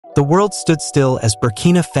The world stood still as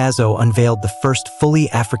Burkina Faso unveiled the first fully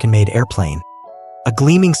African-made airplane, a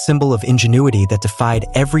gleaming symbol of ingenuity that defied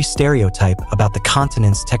every stereotype about the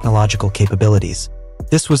continent's technological capabilities.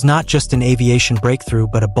 This was not just an aviation breakthrough,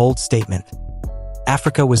 but a bold statement.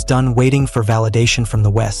 Africa was done waiting for validation from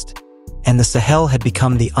the West, and the Sahel had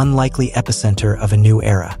become the unlikely epicenter of a new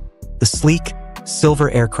era. The sleek,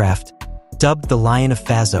 silver aircraft, dubbed the Lion of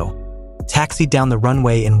Faso, taxied down the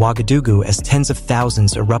runway in Ouagadougou as tens of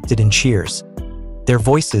thousands erupted in cheers, their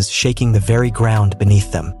voices shaking the very ground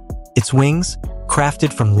beneath them. Its wings,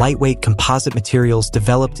 crafted from lightweight composite materials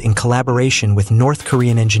developed in collaboration with North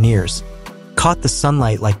Korean engineers, caught the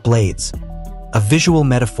sunlight like blades, a visual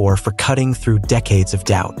metaphor for cutting through decades of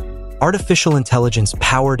doubt. Artificial intelligence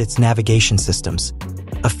powered its navigation systems,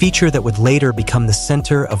 a feature that would later become the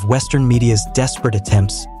center of Western media's desperate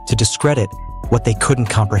attempts to discredit what they couldn't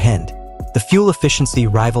comprehend. The fuel efficiency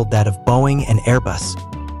rivaled that of Boeing and Airbus,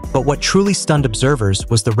 but what truly stunned observers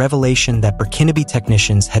was the revelation that Burkinabe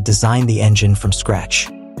technicians had designed the engine from scratch.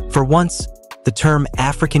 For once, the term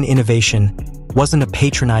African innovation wasn't a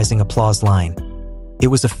patronizing applause line. It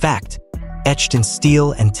was a fact, etched in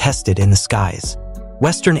steel and tested in the skies.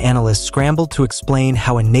 Western analysts scrambled to explain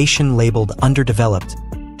how a nation labeled underdeveloped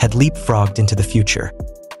had leapfrogged into the future,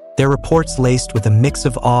 their reports laced with a mix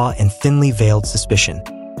of awe and thinly veiled suspicion.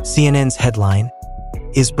 CNN's headline,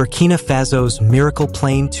 "Is Burkina Faso's miracle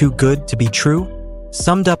plane too good to be true?"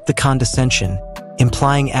 summed up the condescension,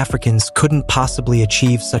 implying Africans couldn't possibly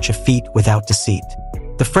achieve such a feat without deceit.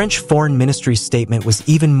 The French Foreign Ministry's statement was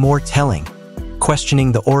even more telling,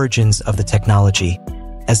 questioning the origins of the technology,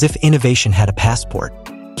 as if innovation had a passport.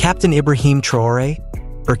 Captain Ibrahim Traoré,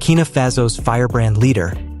 Burkina Faso's firebrand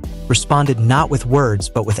leader, responded not with words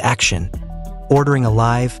but with action, ordering a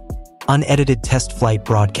live, unedited test flight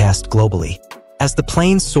broadcast globally. As the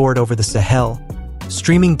plane soared over the Sahel,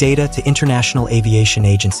 streaming data to international aviation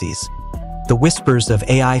agencies, the whispers of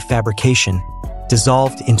AI fabrication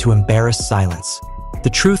dissolved into embarrassed silence. The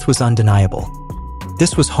truth was undeniable.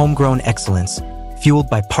 This was homegrown excellence, fueled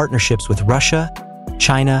by partnerships with Russia,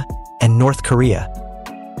 China, and North Korea,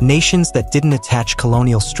 nations that didn't attach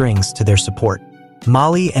colonial strings to their support.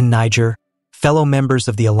 Mali and Niger, fellow members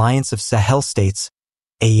of the Alliance of Sahel States,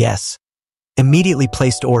 AES, immediately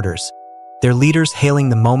placed orders, their leaders hailing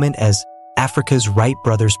the moment as Africa's Wright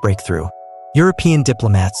brothers' breakthrough. European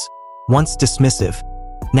diplomats, once dismissive,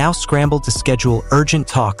 now scrambled to schedule urgent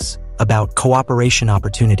talks about cooperation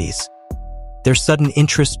opportunities, their sudden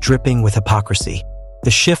interest dripping with hypocrisy.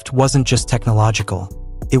 The shift wasn't just technological,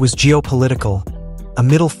 it was geopolitical, a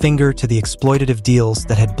middle finger to the exploitative deals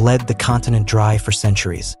that had bled the continent dry for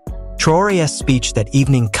centuries. Traoré's speech that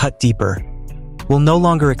evening cut deeper. "We'll no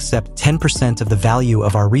longer accept 10% of the value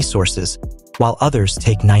of our resources, while others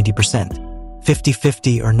take 90%.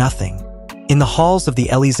 50-50 or nothing." In the halls of the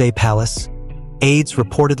Élysée Palace, aides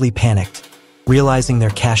reportedly panicked, realizing their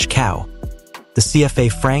cash cow, the CFA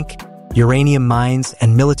franc, uranium mines,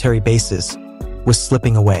 and military bases, was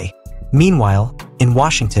slipping away. Meanwhile, in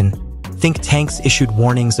Washington, think tanks issued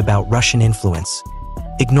warnings about Russian influence,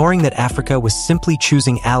 ignoring that Africa was simply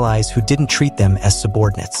choosing allies who didn't treat them as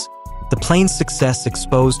subordinates. The plane's success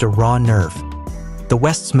exposed a raw nerve. The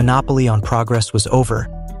West's monopoly on progress was over,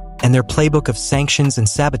 and their playbook of sanctions and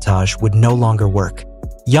sabotage would no longer work.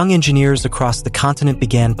 Young engineers across the continent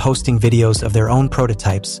began posting videos of their own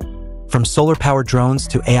prototypes, from solar-powered drones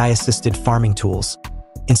to AI-assisted farming tools,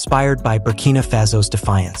 inspired by Burkina Faso's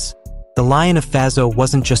defiance. The Lion of Faso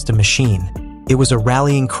wasn't just a machine, it was a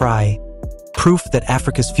rallying cry, proof that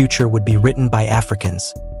Africa's future would be written by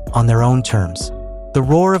Africans, on their own terms. The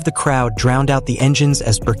roar of the crowd drowned out the engines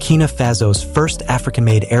as Burkina Faso's first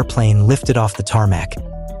African-made airplane lifted off the tarmac,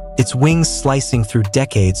 its wings slicing through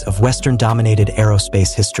decades of Western-dominated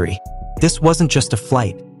aerospace history. This wasn't just a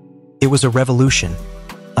flight, it was a revolution,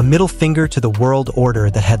 a middle finger to the world order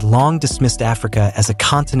that had long dismissed Africa as a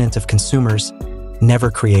continent of consumers, never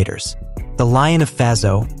creators. The Lion of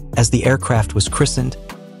Faso, as the aircraft was christened,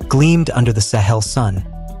 gleamed under the Sahel sun,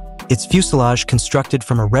 its fuselage constructed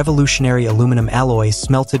from a revolutionary aluminum alloy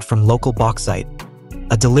smelted from local bauxite,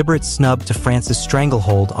 a deliberate snub to France's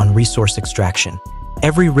stranglehold on resource extraction.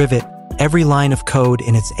 Every rivet, every line of code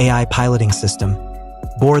in its AI piloting system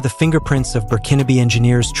bore the fingerprints of Burkinabe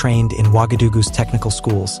engineers trained in Ouagadougou's technical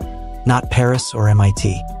schools, not Paris or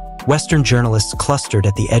MIT. Western journalists clustered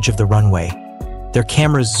at the edge of the runway, their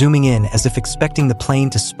cameras zooming in as if expecting the plane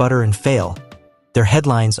to sputter and fail, their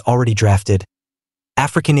headlines already drafted,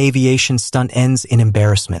 "African aviation stunt ends in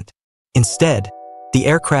embarrassment." Instead, the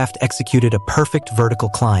aircraft executed a perfect vertical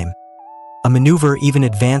climb, a maneuver even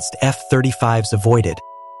advanced F-35s avoided,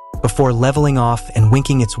 before leveling off and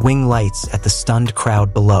winking its wing lights at the stunned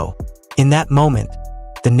crowd below. In that moment,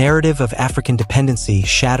 the narrative of African dependency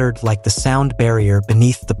shattered like the sound barrier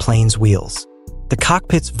beneath the plane's wheels. The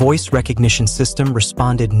cockpit's voice recognition system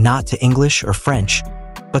responded not to English or French,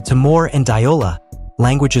 but to Moor and Diola,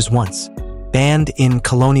 languages once banned in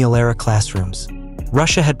colonial-era classrooms.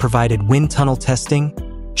 Russia had provided wind tunnel testing,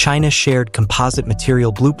 China shared composite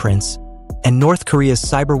material blueprints, and North Korea's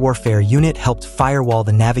cyber warfare unit helped firewall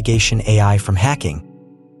the navigation AI from hacking.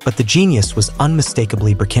 But the genius was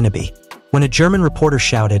unmistakably Burkinabe. When a German reporter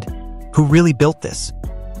shouted, "Who really built this?"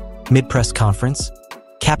 Mid-press conference,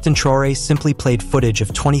 Captain Traoré simply played footage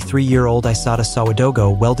of 23-year-old Aissata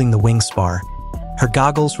Ouagadougou welding the wing spar, her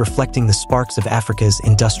goggles reflecting the sparks of Africa's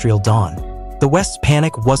industrial dawn. The West's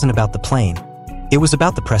panic wasn't about the plane. It was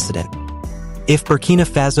about the precedent. If Burkina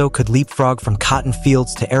Faso could leapfrog from cotton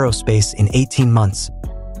fields to aerospace in 18 months,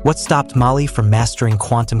 what stopped Mali from mastering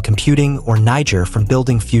quantum computing or Niger from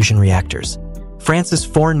building fusion reactors? France's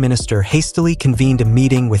foreign minister hastily convened a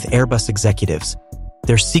meeting with Airbus executives.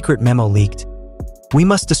 Their secret memo leaked. "We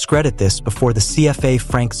must discredit this before the CFA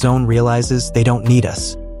Frank Zone realizes they don't need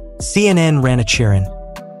us." CNN ran a cheer-in.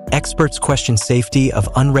 Experts questioned safety of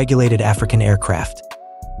unregulated African aircraft.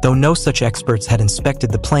 Though no such experts had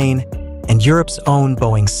inspected the plane, and Europe's own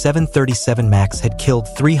Boeing 737 MAX had killed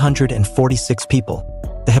 346 people.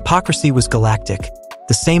 The hypocrisy was galactic.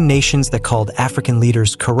 The same nations that called African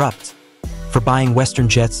leaders corrupt for buying Western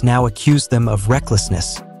jets now accused them of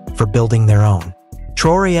recklessness for building their own.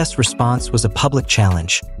 Traoré's response was a public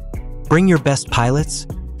challenge. Bring your best pilots,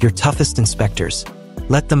 your toughest inspectors.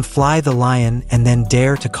 Let them fly the Lion and then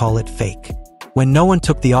dare to call it fake. When no one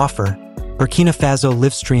took the offer, Burkina Faso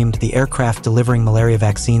live-streamed the aircraft delivering malaria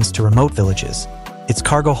vaccines to remote villages, its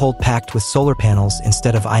cargo hold packed with solar panels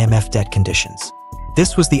instead of IMF debt conditions.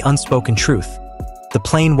 This was the unspoken truth. The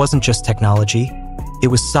plane wasn't just technology, it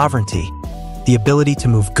was sovereignty, the ability to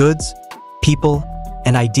move goods, people,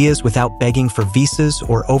 and ideas without begging for visas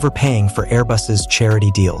or overpaying for Airbus's charity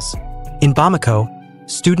deals. In Bamako,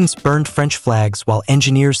 students burned French flags while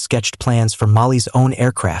engineers sketched plans for Mali's own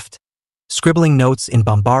aircraft, scribbling notes in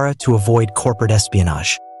Bambara to avoid corporate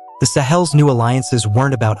espionage. The Sahel's new alliances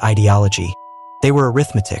weren't about ideology, they were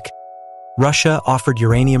arithmetic. Russia offered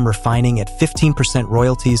uranium refining at 15%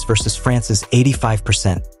 royalties versus France's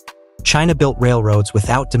 85%. China built railroads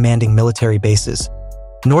without demanding military bases.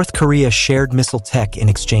 North Korea shared missile tech in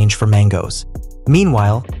exchange for mangoes.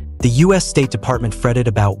 Meanwhile, the US State Department fretted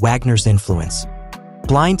about Wagner's influence,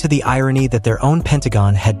 blind to the irony that their own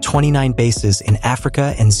Pentagon had 29 bases in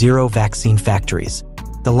Africa and 0 vaccine factories.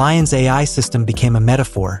 The Lion's AI system became a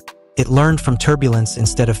metaphor. It learned from turbulence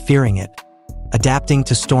instead of fearing it, adapting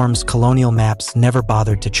to storms colonial maps never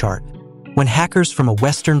bothered to chart. When hackers from a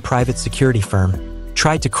Western private security firm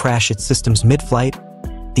tried to crash its systems mid-flight,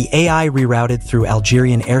 the AI rerouted through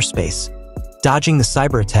Algerian airspace, dodging the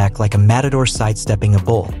cyber attack like a matador sidestepping a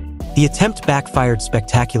bull. The attempt backfired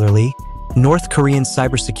spectacularly. North Korean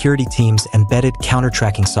cybersecurity teams embedded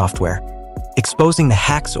counter-tracking software, exposing the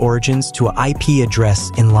hack's origins to an IP address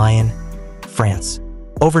in Lyon, France.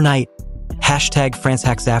 Overnight,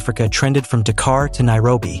 #FranceHacksAfrica trended from Dakar to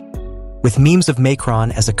Nairobi, with memes of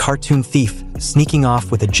Macron as a cartoon thief sneaking off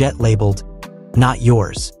with a jet labeled, "Not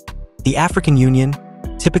yours." The African Union,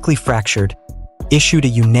 typically fractured, issued a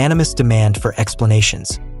unanimous demand for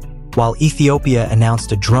explanations, while Ethiopia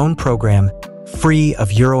announced a drone program free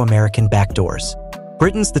of Euro-American backdoors.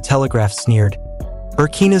 Britain's The Telegraph sneered,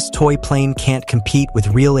 "Burkina's toy plane can't compete with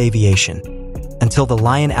real aviation," until the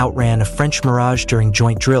Lion outran a French Mirage during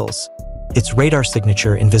joint drills, its radar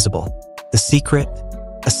signature invisible. The secret?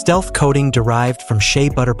 A stealth coating derived from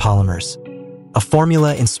shea-butter polymers, a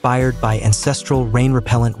formula inspired by ancestral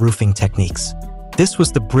rain-repellent roofing techniques. This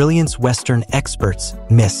was the brilliance Western experts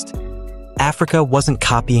missed. Africa wasn't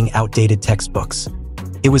copying outdated textbooks.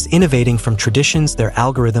 It was innovating from traditions their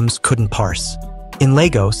algorithms couldn't parse. In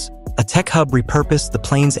Lagos, a tech hub repurposed the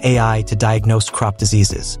plane's AI to diagnose crop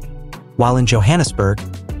diseases, while in Johannesburg,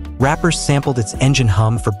 rappers sampled its engine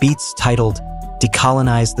hum for beats titled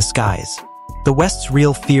 "Decolonize the Skies." The West's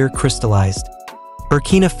real fear crystallized.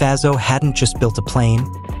 Burkina Faso hadn't just built a plane,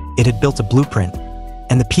 it had built a blueprint,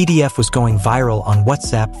 and the PDF was going viral on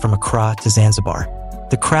WhatsApp from Accra to Zanzibar.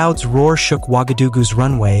 The crowd's roar shook Ouagadougou's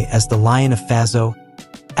runway as the Lion of Faso,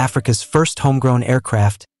 Africa's first homegrown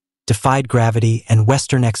aircraft, defied gravity and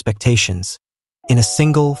Western expectations in a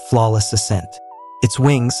single, flawless ascent. Its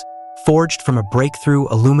wings, forged from a breakthrough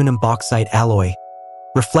aluminum bauxite alloy,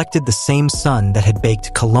 reflected the same sun that had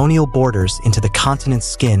baked colonial borders into the continent's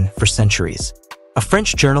skin for centuries. A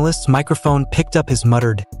French journalist's microphone picked up his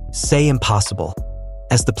muttered, "Say impossible,"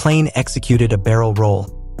 as the plane executed a barrel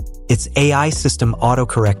roll, its AI system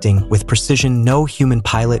autocorrecting with precision no human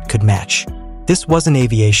pilot could match. This wasn't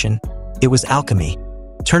aviation, it was alchemy,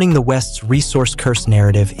 turning the West's resource curse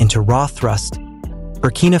narrative into raw thrust.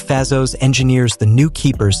 Burkina Faso's engineers the new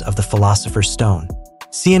keepers of the Philosopher's Stone.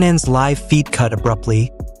 CNN's live feed cut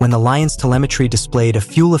abruptly when the Lion's telemetry displayed a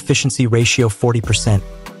fuel efficiency ratio 40%,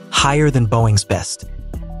 higher than Boeing's best.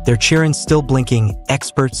 Their chirons still blinking,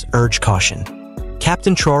 experts urge caution.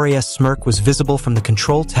 Captain Traoré's smirk was visible from the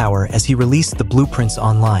control tower as he released the blueprints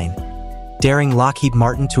online, daring Lockheed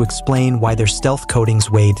Martin to explain why their stealth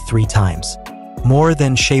coatings weighed 3 times more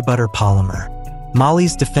than shea-butter polymer.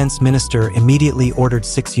 Mali's defense minister immediately ordered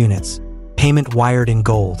 6 units, payment wired in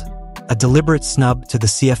gold, a deliberate snub to the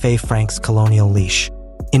CFA franc's colonial leash.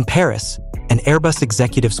 In Paris, an Airbus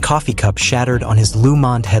executive's coffee cup shattered on his Le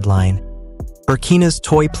Monde headline, Burkina's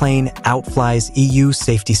toy plane outflies EU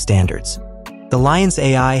safety standards. The Lion's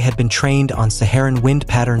AI had been trained on Saharan wind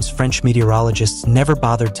patterns French meteorologists never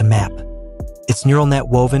bothered to map, its neural net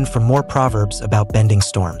woven from more proverbs about bending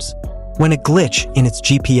storms. When a glitch in its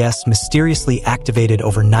GPS mysteriously activated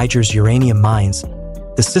over Niger's uranium mines,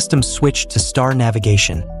 the system switched to star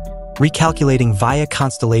navigation, recalculating via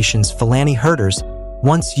constellations Fulani herders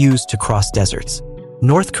once used to cross deserts.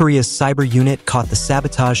 North Korea's cyber unit caught the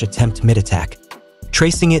sabotage attempt mid-attack,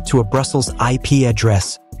 tracing it to a Brussels IP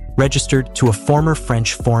address registered to a former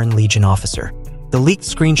French Foreign Legion officer. The leaked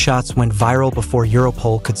screenshots went viral before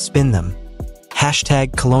Europol could spin them.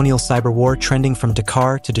 Hashtag colonial cyberwar trending from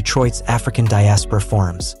Dakar to Detroit's African diaspora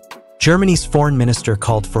forums. Germany's foreign minister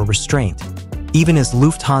called for restraint, even as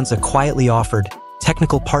Lufthansa quietly offered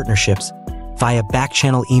technical partnerships via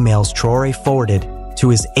back-channel emails Traoré forwarded to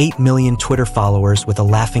his 8 million Twitter followers with a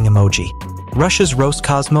laughing emoji. Russia's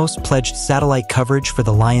Roscosmos pledged satellite coverage for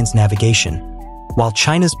the Lion's navigation, while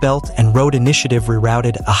China's Belt and Road Initiative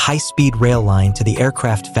rerouted a high-speed rail line to the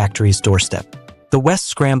aircraft factory's doorstep. The West's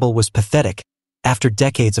scramble was pathetic after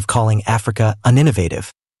decades of calling Africa uninnovative.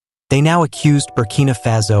 They now accused Burkina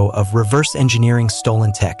Faso of reverse engineering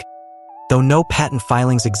stolen tech, though no patent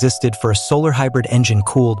filings existed for a solar hybrid engine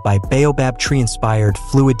cooled by baobab tree-inspired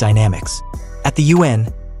fluid dynamics. At the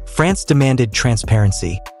UN, France demanded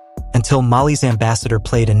transparency, until Mali's ambassador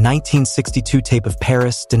played a 1962 tape of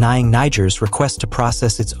Paris denying Niger's request to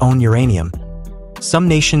process its own uranium. Some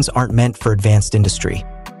nations aren't meant for advanced industry.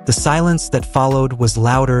 The silence that followed was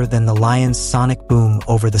louder than the Lion's sonic boom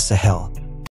over the Sahel.